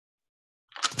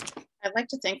I'd like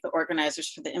to thank the organizers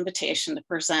for the invitation to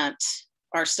present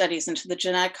our studies into the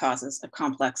genetic causes of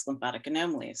complex lymphatic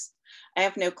anomalies. I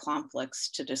have no conflicts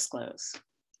to disclose.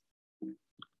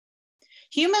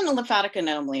 Human lymphatic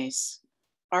anomalies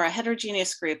are a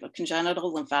heterogeneous group of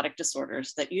congenital lymphatic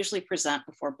disorders that usually present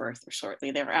before birth or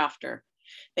shortly thereafter.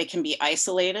 They can be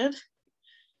isolated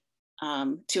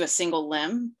to a single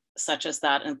limb, such as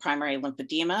that in primary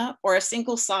lymphedema, or a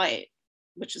single site,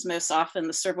 which is most often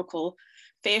the cervical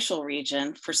facial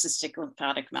region for cystic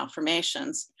lymphatic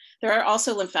malformations. There are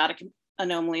also lymphatic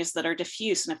anomalies that are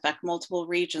diffuse and affect multiple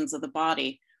regions of the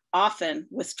body, often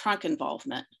with trunk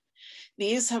involvement.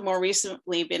 These have more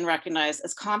recently been recognized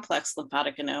as complex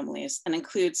lymphatic anomalies and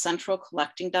include central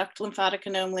collecting duct lymphatic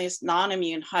anomalies,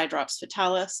 non-immune hydrops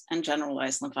fatalis, and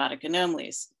generalized lymphatic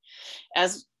anomalies.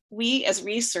 As we as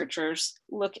researchers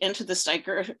look into this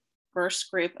diverse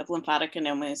group of lymphatic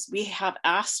anomalies, we have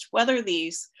asked whether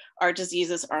these are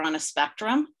diseases are on a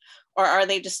spectrum or are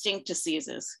they distinct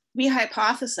diseases. We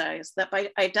hypothesize that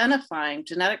by identifying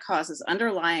genetic causes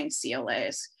underlying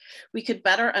CLAs, we could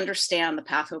better understand the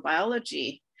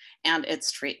pathobiology and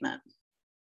its treatment.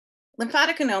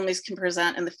 Lymphatic anomalies can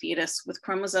present in the fetus with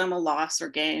chromosomal loss or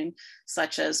gain,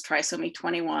 such as trisomy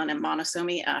 21 and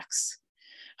monosomy X.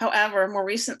 However, more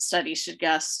recent studies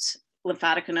suggest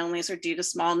lymphatic anomalies are due to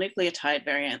small nucleotide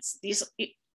variants. These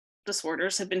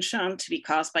disorders have been shown to be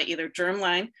caused by either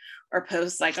germline or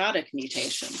postzygotic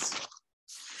mutations.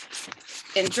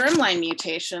 In germline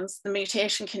mutations, the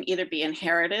mutation can either be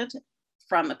inherited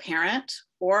from a parent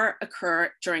or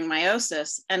occur during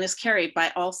meiosis and is carried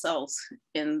by all cells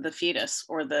in the fetus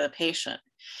or the patient.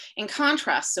 In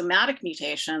contrast, somatic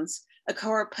mutations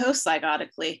occur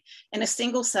postzygotically in a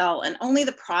single cell, and only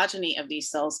the progeny of these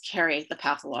cells carry the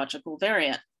pathological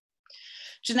variant.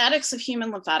 Genetics of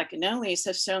human lymphatic anomalies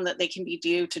have shown that they can be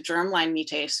due to germline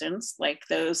mutations, like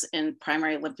those in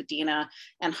primary lymphedema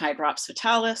and hydrops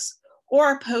fatalis,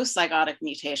 or postzygotic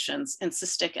mutations in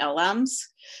cystic LMs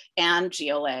and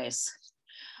GLAs.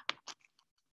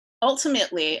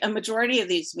 Ultimately, a majority of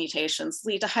these mutations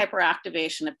lead to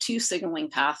hyperactivation of two signaling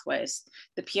pathways,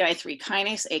 the PI3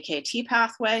 kinase AKT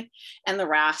pathway and the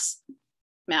RAS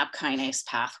MAP kinase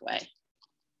pathway.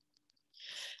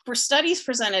 For studies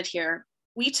presented here,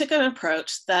 we took an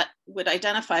approach that would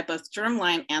identify both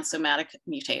germline and somatic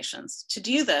mutations. To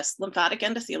do this, lymphatic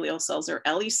endothelial cells, or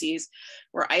LECs,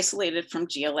 were isolated from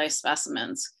GLA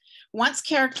specimens. Once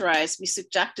characterized, we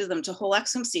subjected them to whole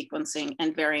exome sequencing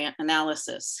and variant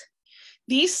analysis.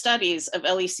 These studies of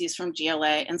LECs from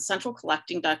GLA and central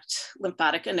collecting duct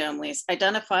lymphatic anomalies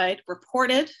identified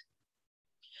reported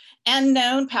and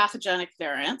known pathogenic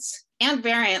variants and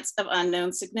variants of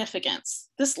unknown significance.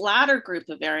 This latter group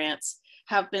of variants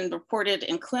have been reported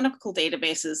in clinical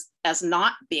databases as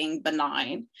not being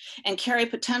benign and carry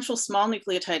potential small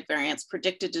nucleotide variants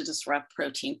predicted to disrupt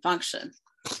protein function.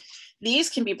 These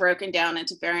can be broken down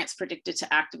into variants predicted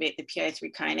to activate the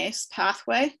PI3 kinase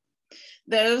pathway,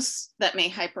 those that may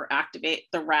hyperactivate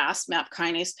the RAS MAP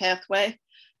kinase pathway,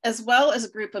 as well as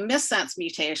a group of missense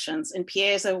mutations in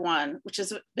PAS01, which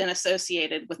has been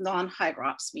associated with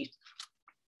non-hydrops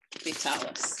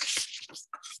fatalis.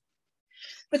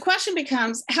 The question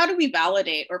becomes, how do we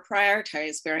validate or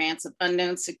prioritize variants of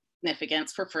unknown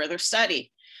significance for further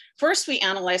study? First, we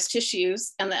analyze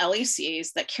tissues and the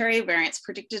LECs that carry variants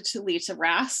predicted to lead to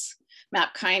RAS,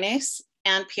 MAP kinase,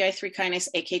 and PI3 kinase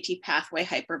AKT pathway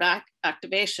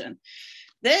hyperactivation.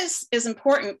 This is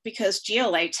important because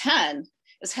GLA10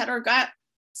 is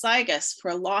heterozygous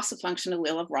for a loss of function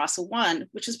allele of ROS1,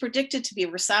 which is predicted to be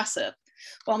recessive,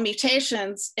 while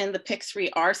mutations in the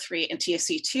PIK3R3 and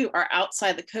TSC2 are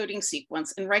outside the coding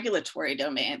sequence in regulatory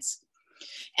domains.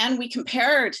 And we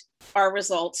compared our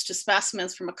results to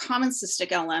specimens from a common cystic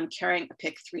LM carrying a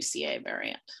PIK3CA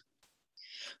variant.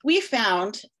 We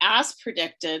found, as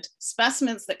predicted,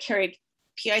 specimens that carried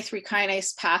PI3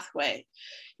 kinase pathway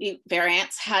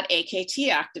variants had AKT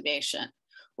activation,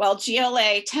 while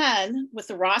GLA10 with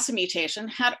the ROS mutation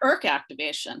had ERK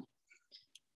activation.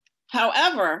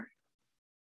 However,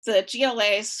 the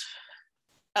GLAs,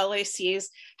 LACs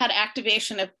had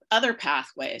activation of other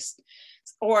pathways,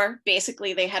 or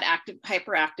basically they had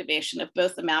hyperactivation of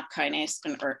both the MAP kinase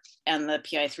and ERK and the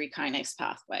PI3 kinase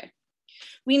pathway.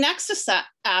 We next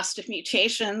asked if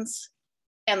mutations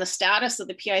and the status of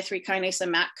the PI3 kinase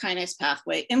and MAP kinase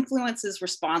pathway influences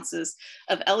responses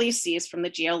of LECs from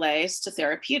the GLAs to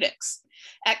therapeutics.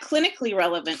 At clinically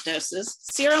relevant doses,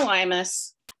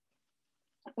 sirolimus,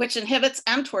 which inhibits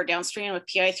mTOR downstream of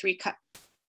PI3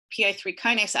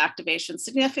 kinase activation,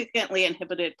 significantly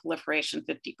inhibited proliferation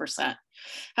 50%.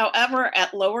 However,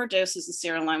 at lower doses of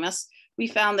sirolimus, we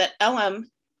found that LM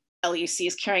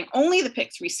LECs carrying only the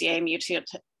PIK3CA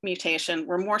mutation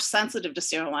were more sensitive to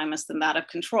sirolimus than that of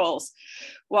controls,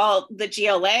 while the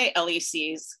GLA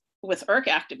LECs with ERK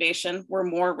activation were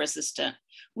more resistant.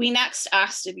 We next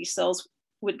asked if these cells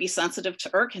would be sensitive to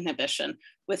ERK inhibition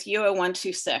with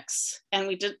UO126. And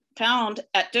we found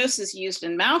at doses used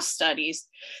in mouse studies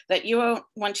that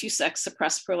UO126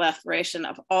 suppressed proliferation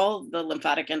of all the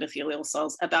lymphatic endothelial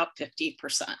cells about 50%.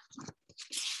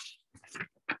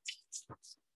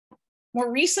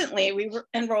 More recently, we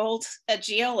enrolled a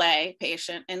GLA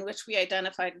patient in which we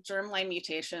identified a germline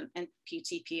mutation in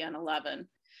PTPN11.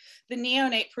 The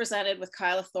neonate presented with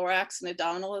chylothorax and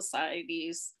abdominal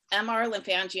ascites. MR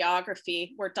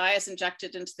lymphangiography, where dye is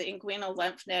injected into the inguinal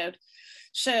lymph node,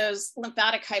 shows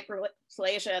lymphatic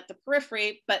hyperplasia at the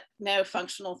periphery, but no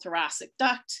functional thoracic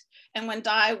duct. And when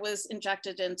dye was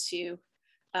injected into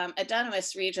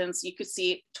adenomous regions, you could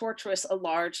see tortuous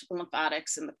enlarged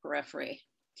lymphatics in the periphery.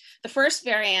 The first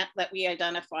variant that we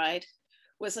identified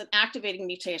was an activating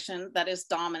mutation that is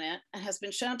dominant and has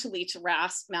been shown to lead to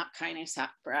RAS MAP kinase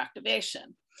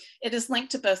hyperactivation. It is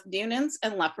linked to both Noonan's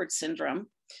and Leopard syndrome,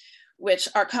 which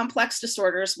are complex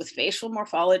disorders with facial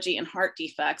morphology and heart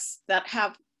defects that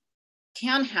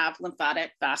can have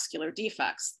lymphatic vascular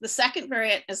defects. The second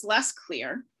variant is less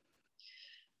clear,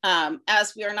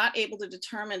 as we are not able to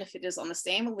determine if it is on the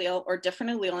same allele or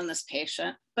different allele in this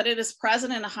patient, but it is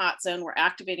present in a hot zone where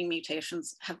activating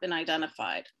mutations have been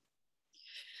identified.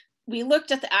 We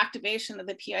looked at the activation of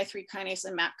the PI3 kinase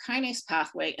and MAP kinase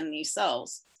pathway in these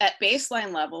cells. At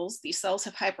baseline levels, these cells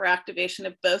have hyperactivation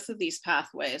of both of these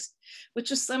pathways,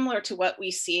 which is similar to what we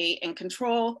see in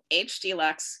control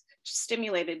HDLEX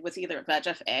stimulated with either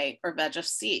VEGF-A or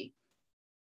VEGF-C.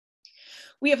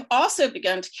 We have also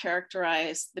begun to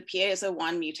characterize the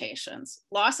piezo1 mutations.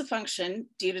 Loss of function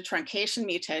due to truncation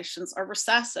mutations are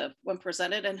recessive when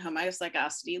presented in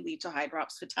homozygosity, lead to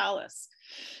hydrops fetalis.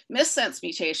 Missense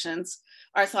mutations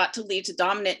are thought to lead to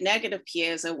dominant negative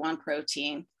piezo1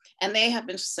 protein, and they have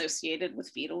been associated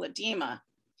with fetal edema.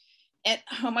 At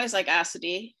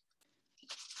homozygosity,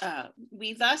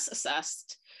 we thus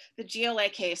assessed the GLA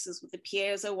cases with the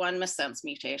piezo1 missense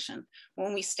mutation.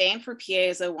 When we stained for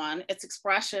piezo1, its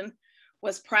expression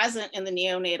was present in the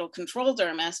neonatal control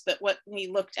dermis, but when we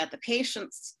looked at the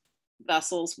patient's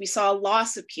vessels, we saw a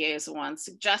loss of piezo1,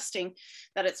 suggesting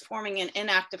that it's forming an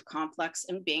inactive complex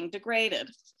and being degraded.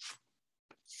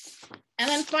 And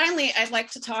then finally, I'd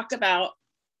like to talk about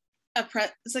a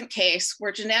present case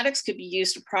where genetics could be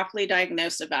used to properly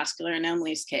diagnose a vascular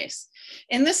anomalies case.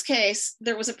 In this case,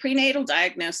 there was a prenatal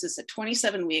diagnosis at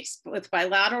 27 weeks with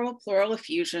bilateral pleural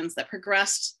effusions that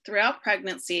progressed throughout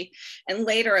pregnancy, and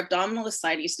later abdominal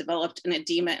ascites developed an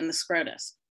edema in the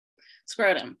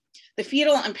scrotum. The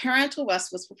fetal and parental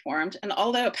West was performed, and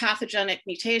although a pathogenic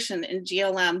mutation in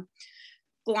GLM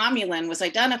glomulin was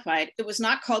identified, it was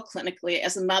not called clinically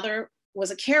as the mother was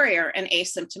a carrier and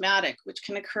asymptomatic, which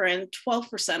can occur in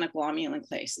 12% of glomulin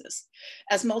cases.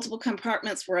 As multiple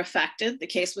compartments were affected, the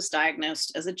case was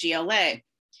diagnosed as a GLA.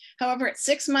 However, at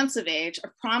 6 months of age, a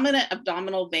prominent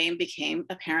abdominal vein became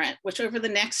apparent, which over the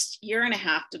next year and a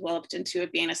half developed into a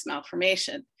venous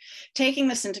malformation. Taking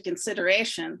this into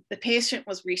consideration, the patient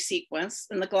was resequenced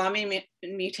and the glomulin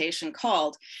mutation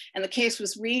called, and the case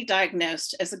was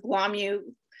re-diagnosed as a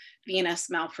glomu-venous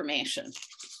malformation.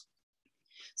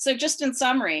 So just in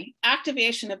summary,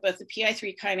 activation of both the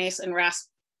PI3 kinase and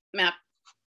RAS-MAP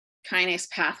kinase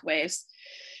pathways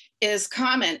is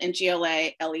common in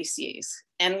GLA LECs,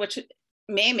 and which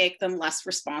may make them less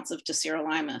responsive to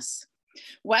sirolimus.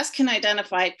 West can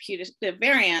identify putative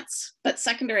variants, but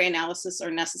secondary analysis are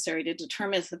necessary to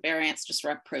determine if the variants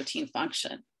disrupt protein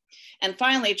function. And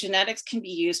finally, genetics can be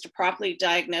used to properly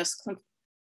diagnose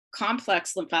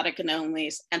complex lymphatic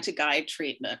anomalies and to guide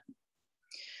treatment.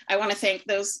 I want to thank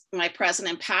my present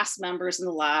and past members in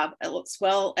the lab, as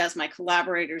well as my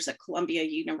collaborators at Columbia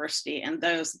University and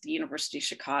those at the University of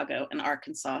Chicago and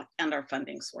Arkansas, and our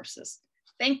funding sources.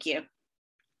 Thank you.